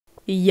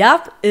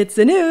Yup, it's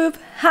a noob!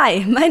 Hi,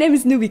 my name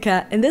is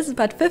Noobika, and this is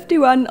part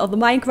 51 of the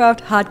Minecraft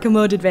Hardcore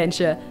Mode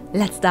adventure.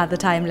 Let's start the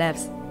time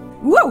lapse.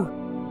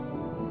 Woo!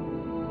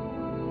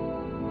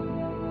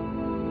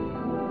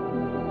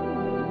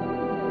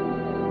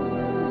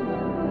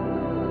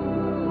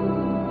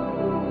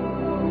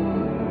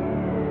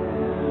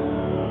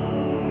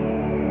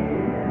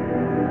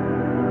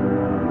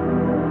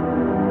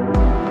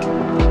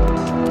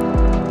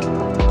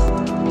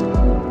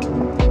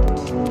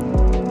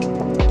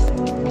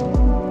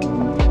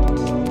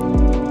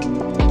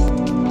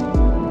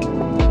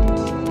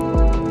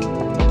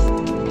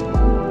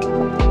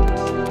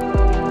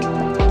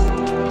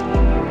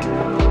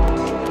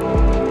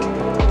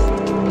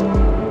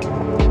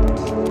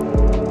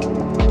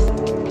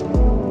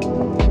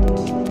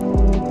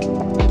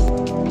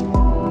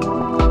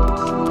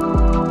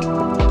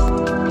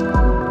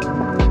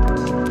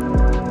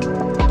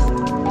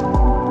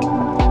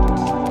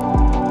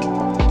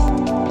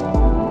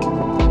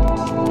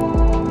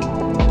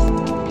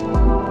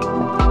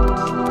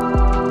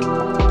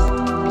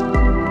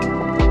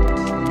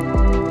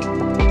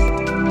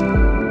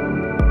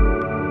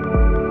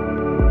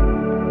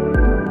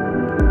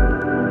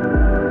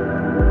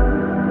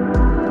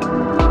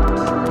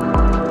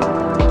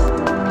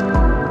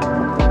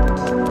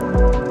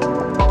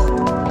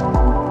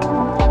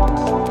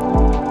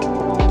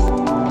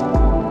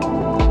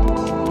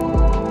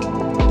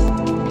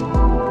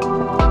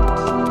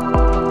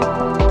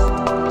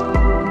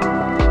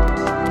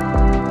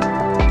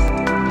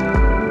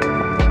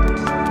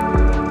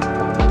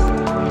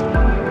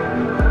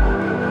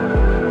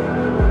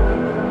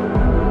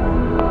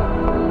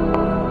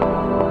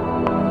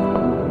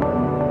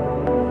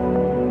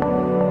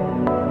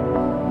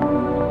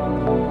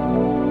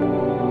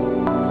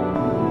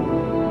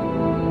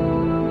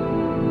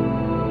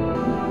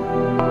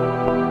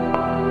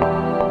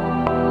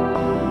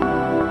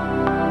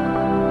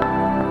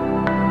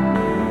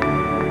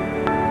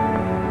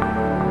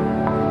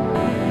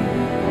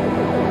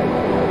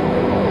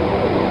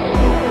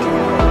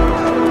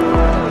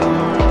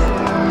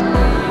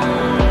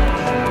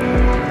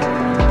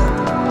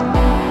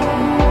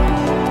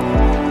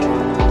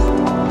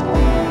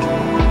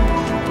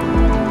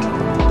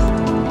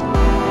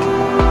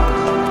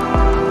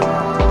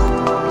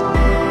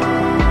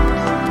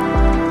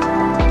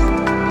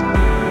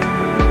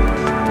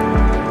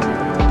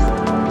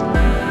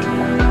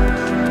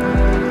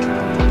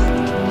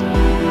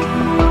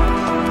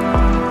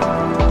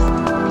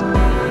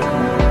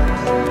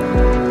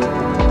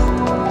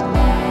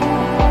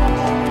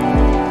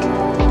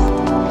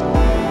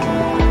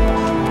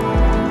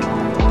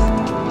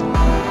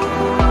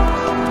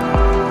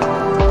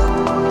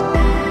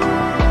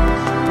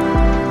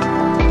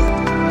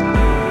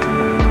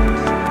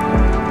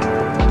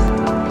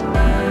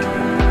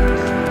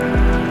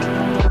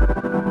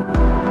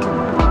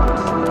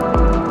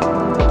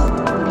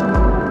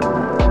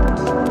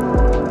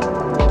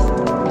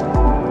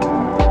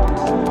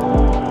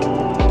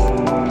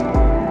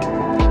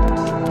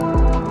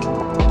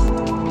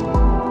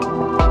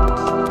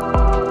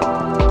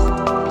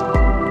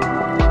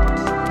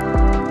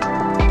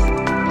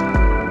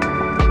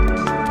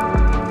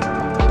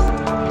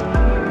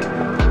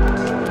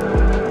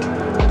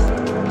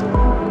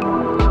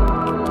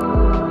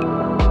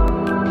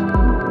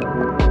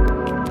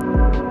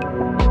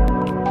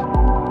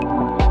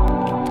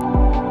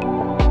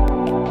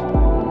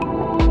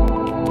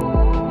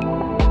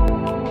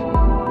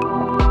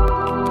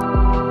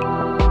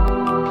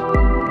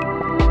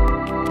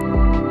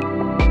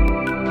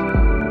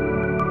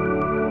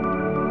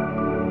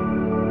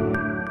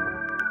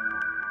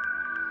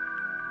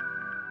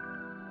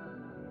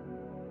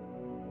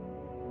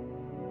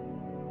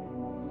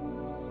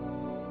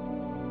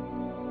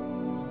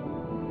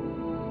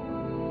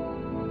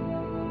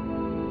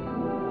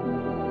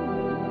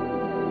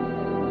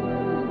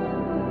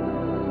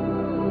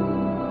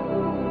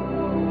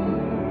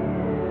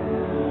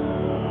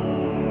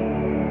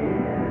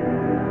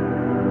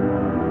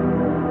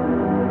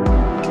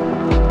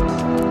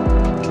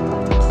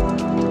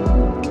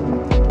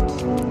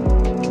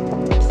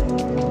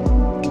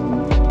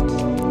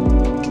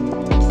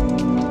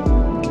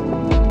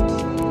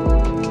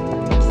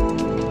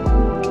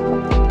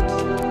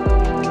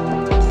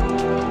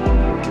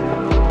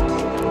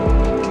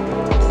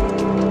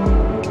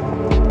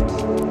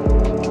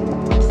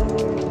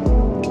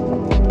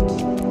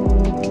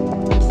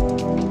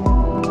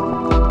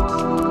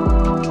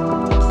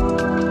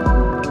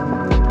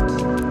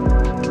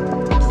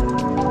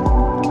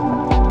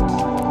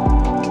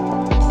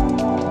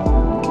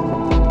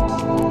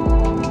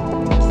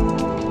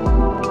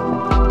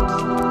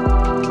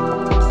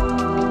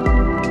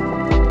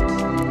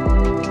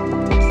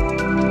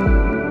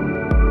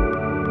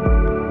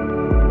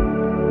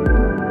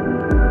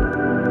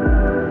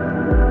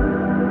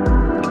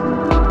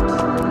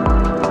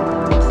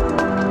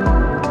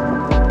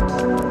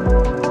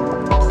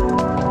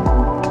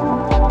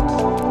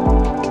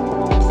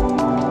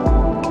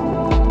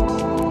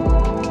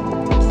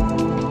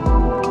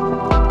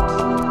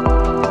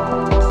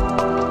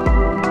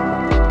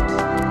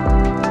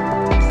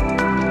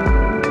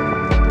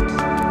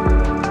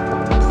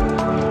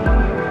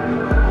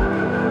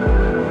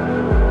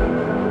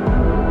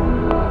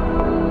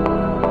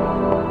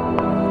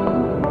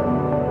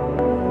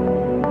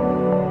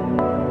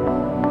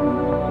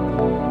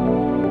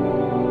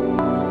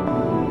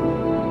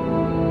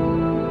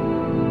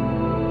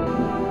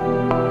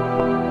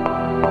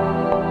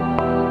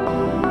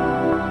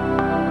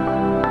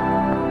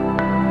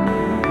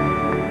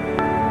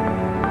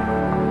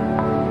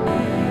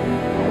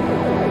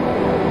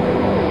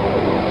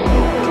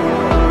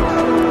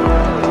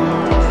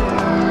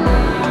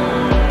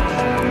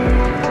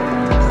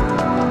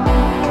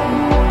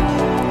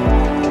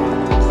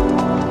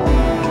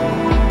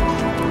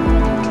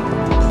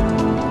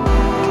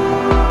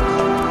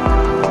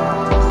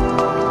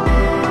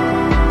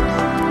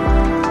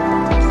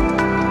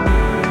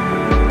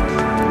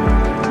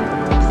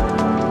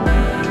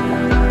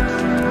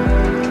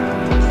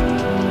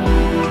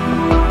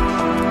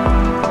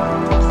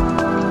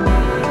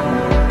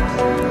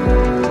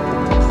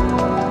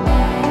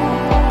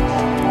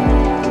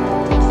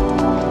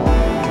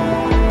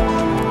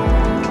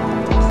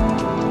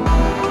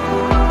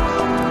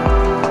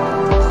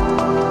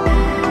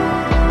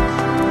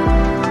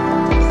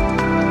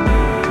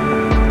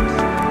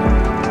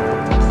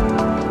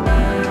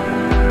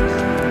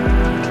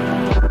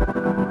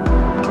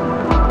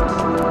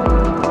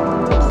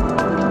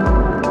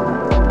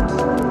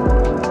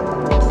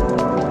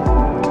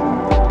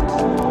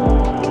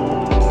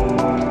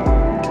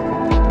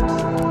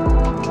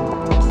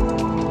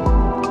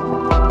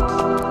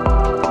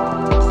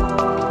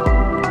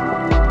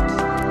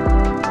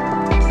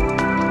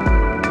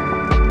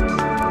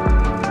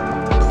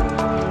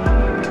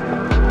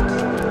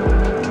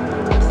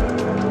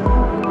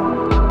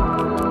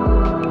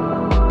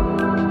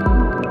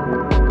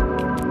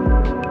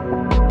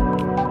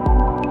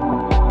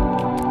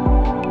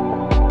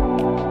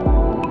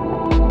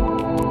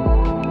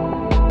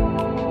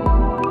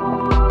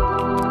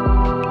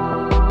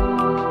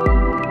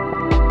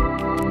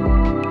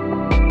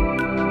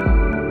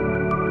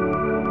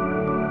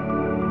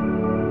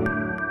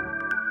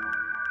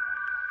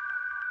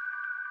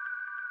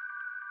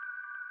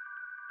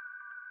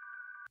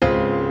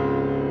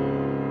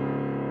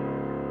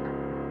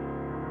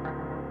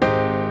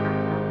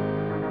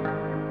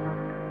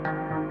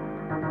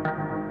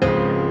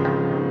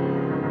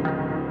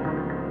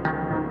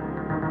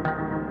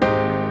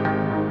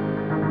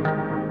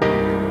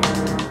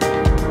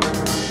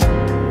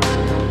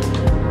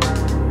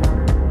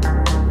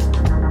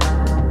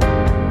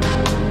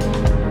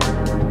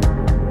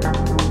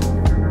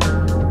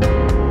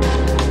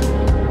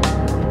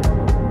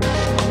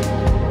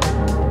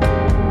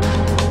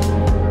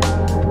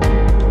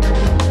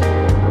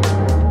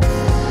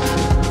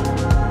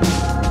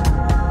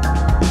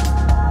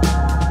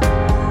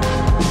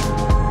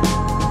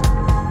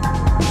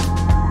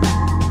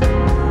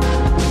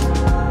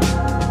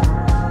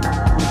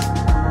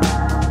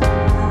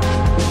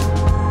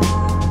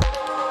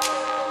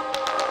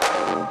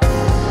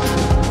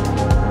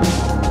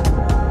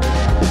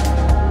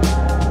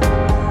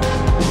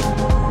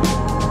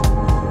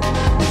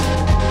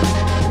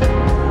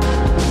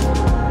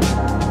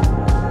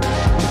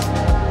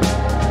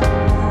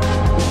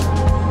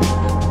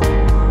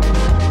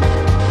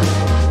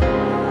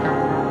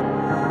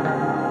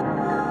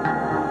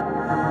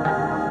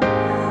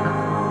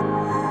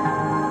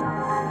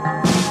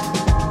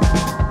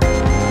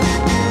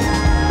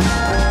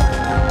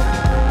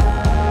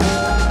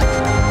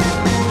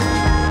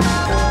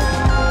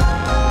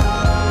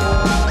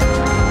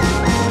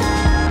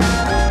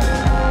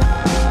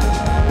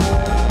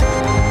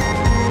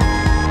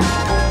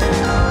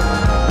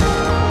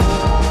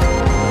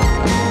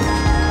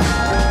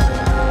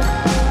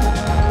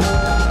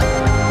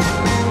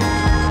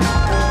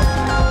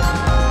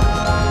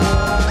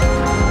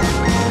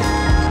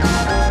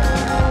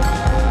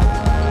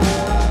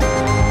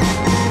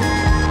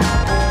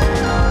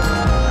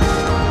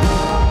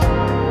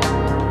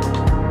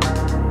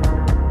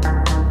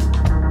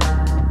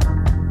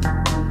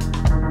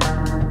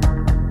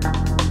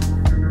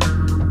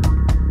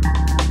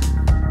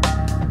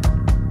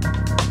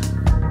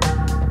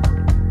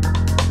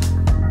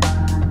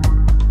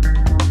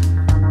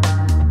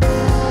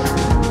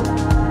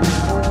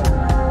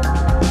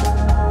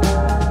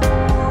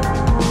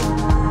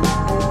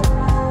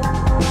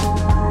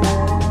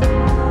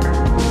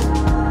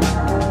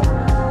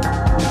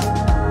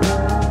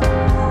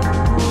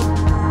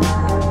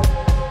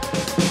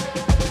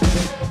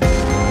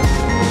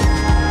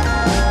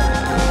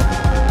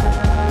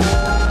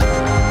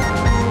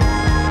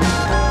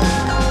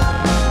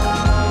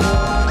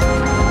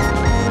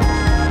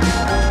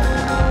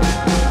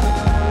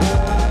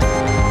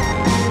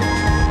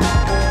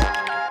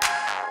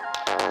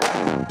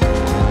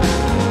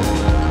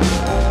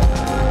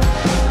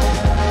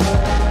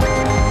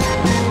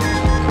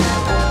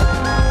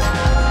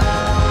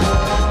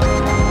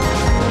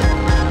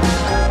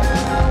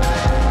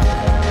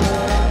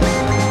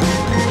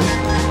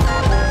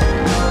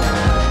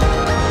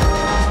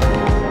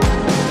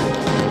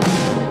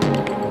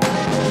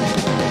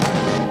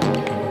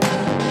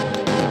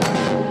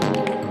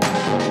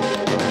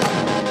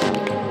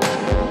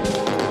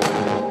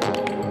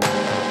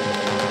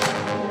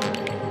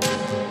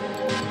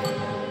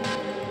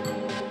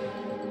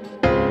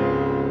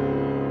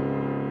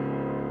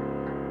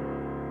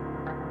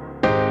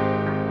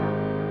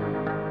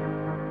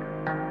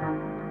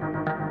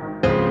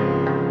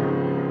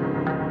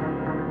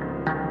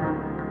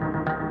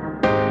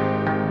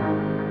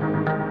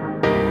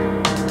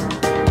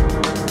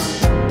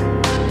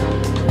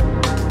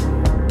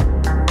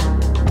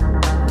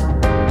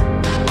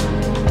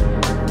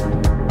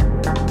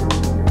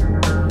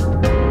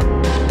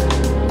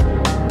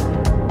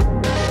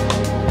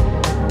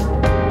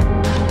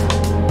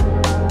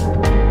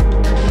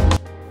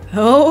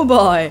 Oh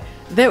boy,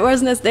 that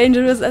wasn't as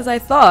dangerous as I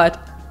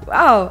thought.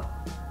 Wow,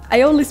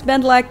 I only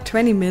spent like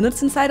 20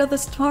 minutes inside of the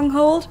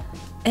Stronghold,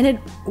 and it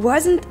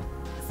wasn't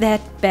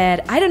that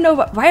bad. I don't know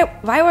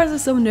why was I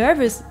so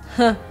nervous?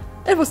 Huh,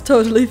 it was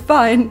totally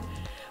fine.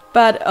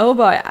 But oh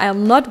boy,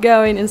 I'm not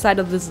going inside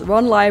of this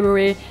one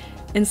library,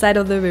 inside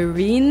of the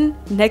ravine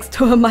next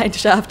to a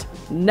mineshaft.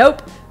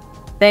 Nope,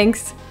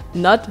 thanks,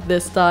 not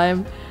this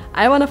time.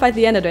 I want to fight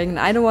the Ender Dragon.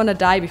 I don't want to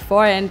die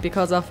beforehand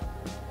because of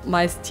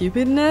my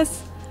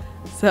stupidness.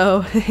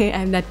 So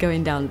I'm not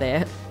going down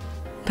there.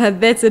 But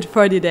that's it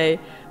for today.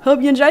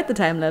 Hope you enjoyed the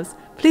time lapse.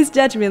 Please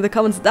judge me in the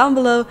comments down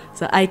below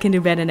so I can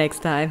do better next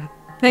time.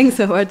 Thanks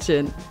for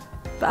watching.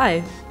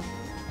 Bye.